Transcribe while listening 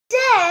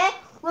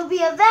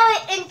be a very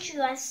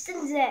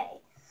interesting day.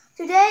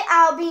 Today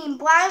I'll be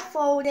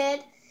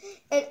blindfolded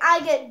and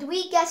I get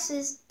 3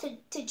 guesses to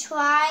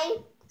try.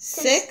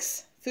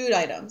 6 food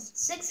items.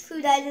 6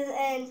 food items,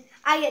 and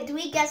I get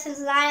 3 guesses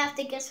and I have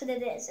to guess what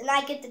it is. And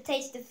I get to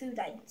taste the food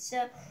item.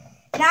 So,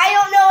 and I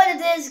don't know what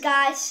it is,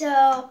 guys,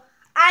 so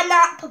I'm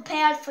not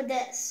prepared for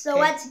this. So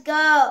okay. Let's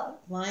go.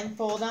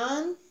 Blindfold on.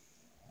 All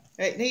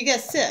right, now you gotta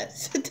sit.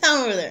 Sit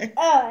down over there.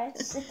 Alright,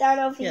 sit down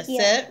over here.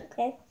 Sit.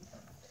 Okay.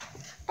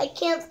 I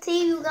can't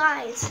see you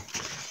guys.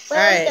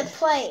 Where's the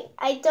plate?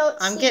 I don't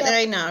see I'm getting it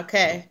right now,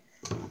 okay.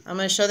 I'm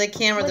gonna show the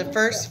camera the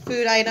first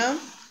food item.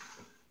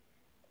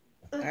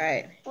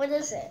 Alright. What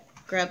is it?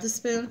 Grab the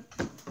spoon.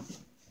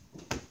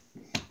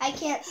 I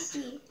can't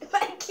see.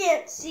 I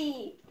can't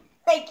see.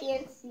 I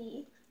can't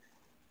see.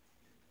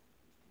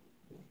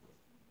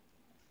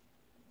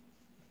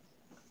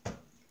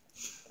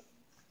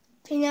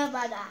 Peanut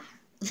butter.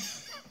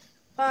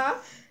 Huh?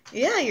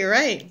 Yeah, you're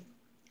right.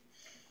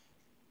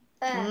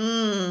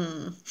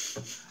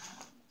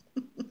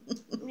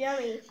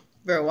 Yummy.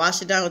 Better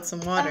wash it down with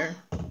some water.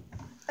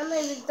 I'm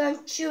not even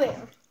done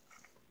chewing.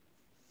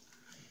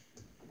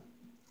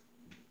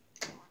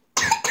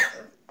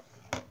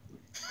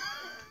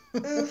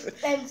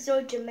 I'm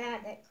so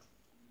dramatic.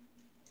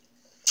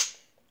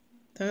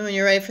 Tell me when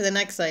you're ready for the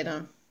next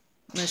item.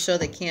 I'm going to show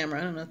the camera.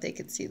 I don't know if they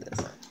could see this.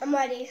 I'm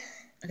ready.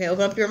 Okay,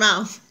 open up your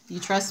mouth. Do you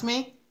trust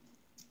me?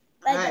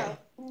 I All right.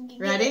 don't.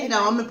 Ready?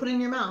 No, I'm going to put it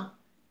in your mouth.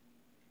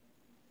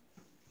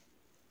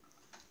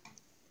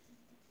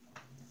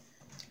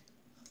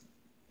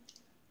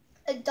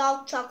 A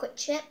dark chocolate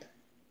chip?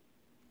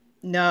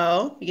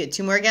 No. You get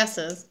 2 more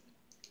guesses.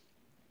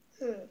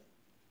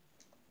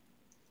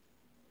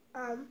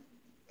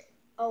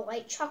 A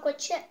white chocolate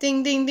chip?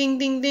 Ding, ding, ding,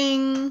 ding,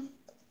 ding.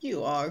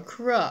 You are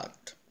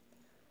correct.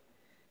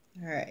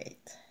 All right.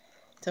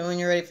 Tell me when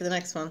you're ready for the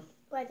next one.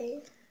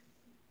 Ready.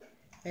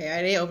 Okay,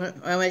 ready?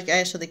 Open. I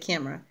gotta show the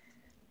camera.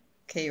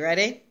 Okay, you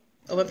ready?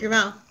 Open up your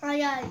mouth. I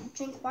gotta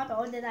drink water.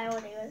 Or did I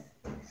already?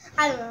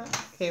 I don't know.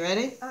 Okay,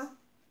 ready?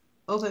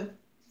 Open.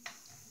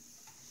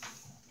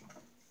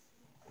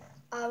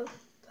 A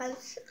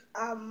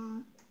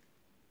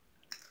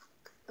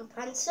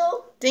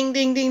pencil? Ding,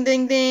 ding, ding,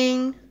 ding,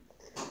 ding.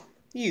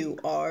 You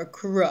are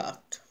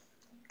correct.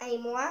 Any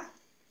more?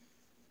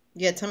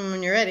 You gotta tell me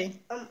when you're ready.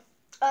 Hold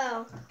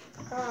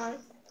on.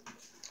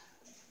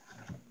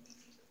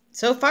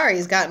 So far,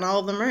 he's gotten all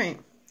of them right.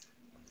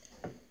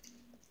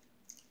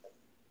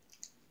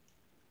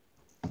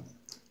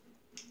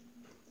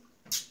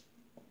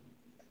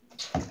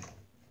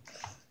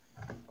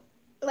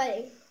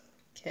 Ready.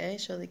 Okay,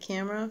 show the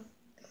camera.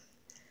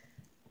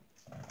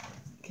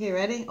 Okay,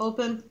 ready?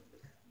 Open.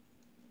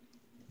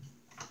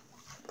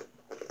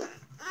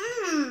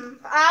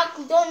 I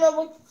don't know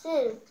what to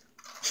do.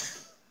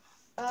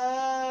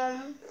 A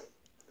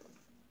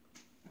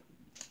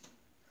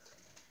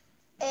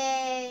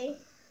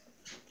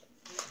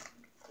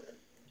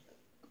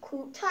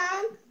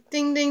crouton?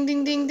 Ding, ding,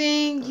 ding, ding,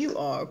 ding. You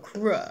are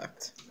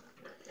correct.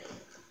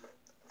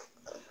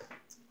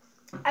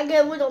 I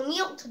get a little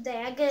meal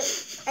today. And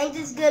this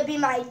is gonna be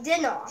my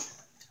dinner.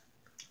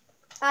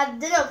 I have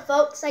dinner,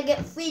 folks. I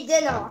get free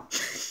dinner.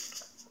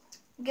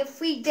 Get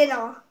free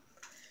dinner.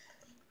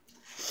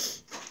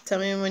 Tell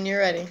me when you're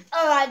ready.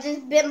 Oh, I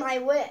just bit my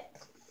lip.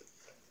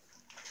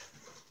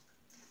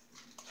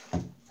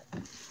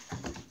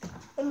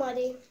 I'm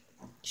ready.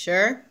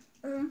 Sure?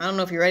 I don't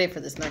know if you're ready for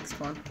this next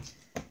one.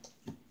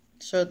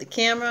 Show the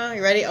camera.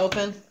 You ready?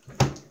 Open.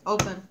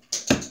 Open.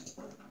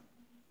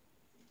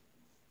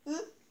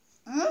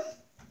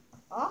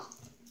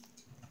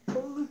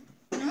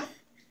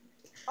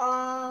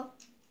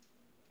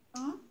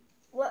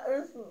 What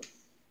is this?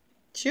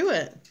 Chew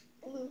it.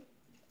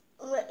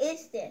 What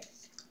is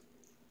this?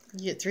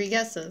 You get 3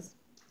 guesses.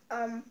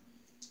 A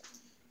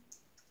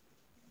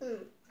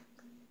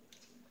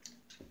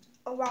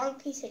long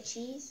piece of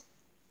cheese.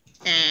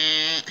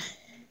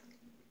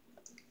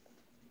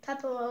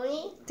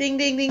 Pepperoni. Ding,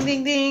 ding, ding,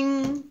 ding,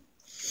 ding.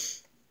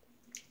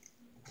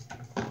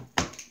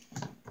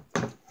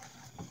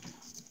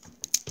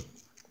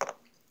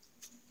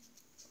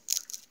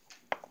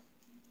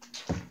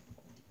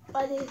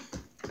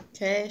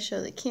 Okay,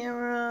 show the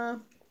camera.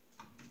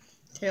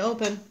 Okay,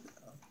 open.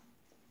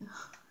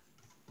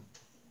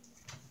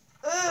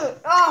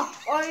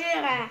 Oh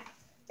yeah.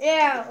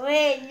 Yeah,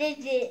 wait,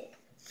 did it.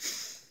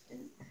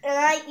 Am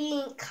I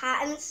eating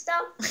cotton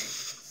stuff?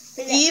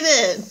 Eat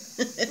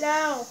it.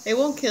 No. It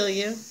won't kill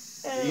you.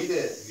 Eat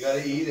it. You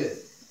gotta eat it.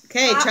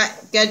 Okay,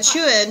 gotta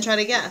chew it and try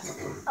to guess.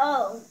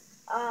 Oh,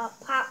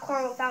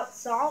 popcorn without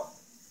salt?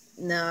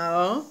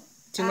 No.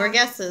 2 more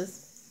guesses.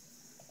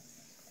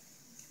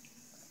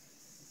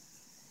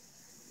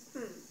 A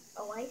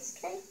ice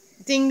cake?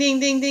 Ding, ding,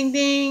 ding, ding,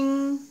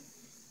 ding.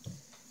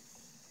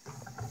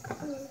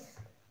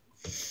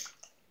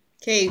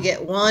 Okay, you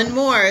get 1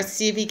 more. Let's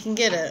see if you can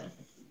get it.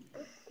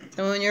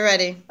 Tell me when you're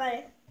ready.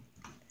 Ready.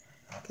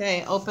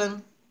 Okay,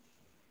 open.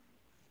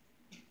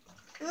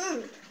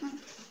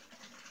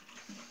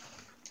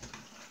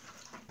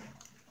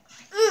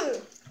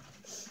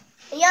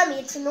 yummy.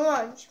 It's an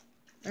orange.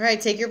 All right,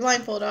 take your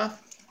blindfold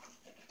off.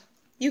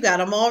 You got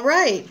them all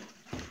right.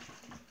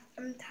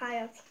 I'm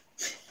tired.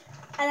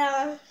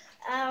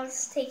 I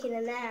was taking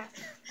a nap.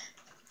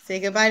 Say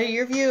goodbye to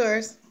your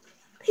viewers.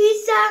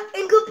 Peace out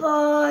and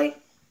goodbye.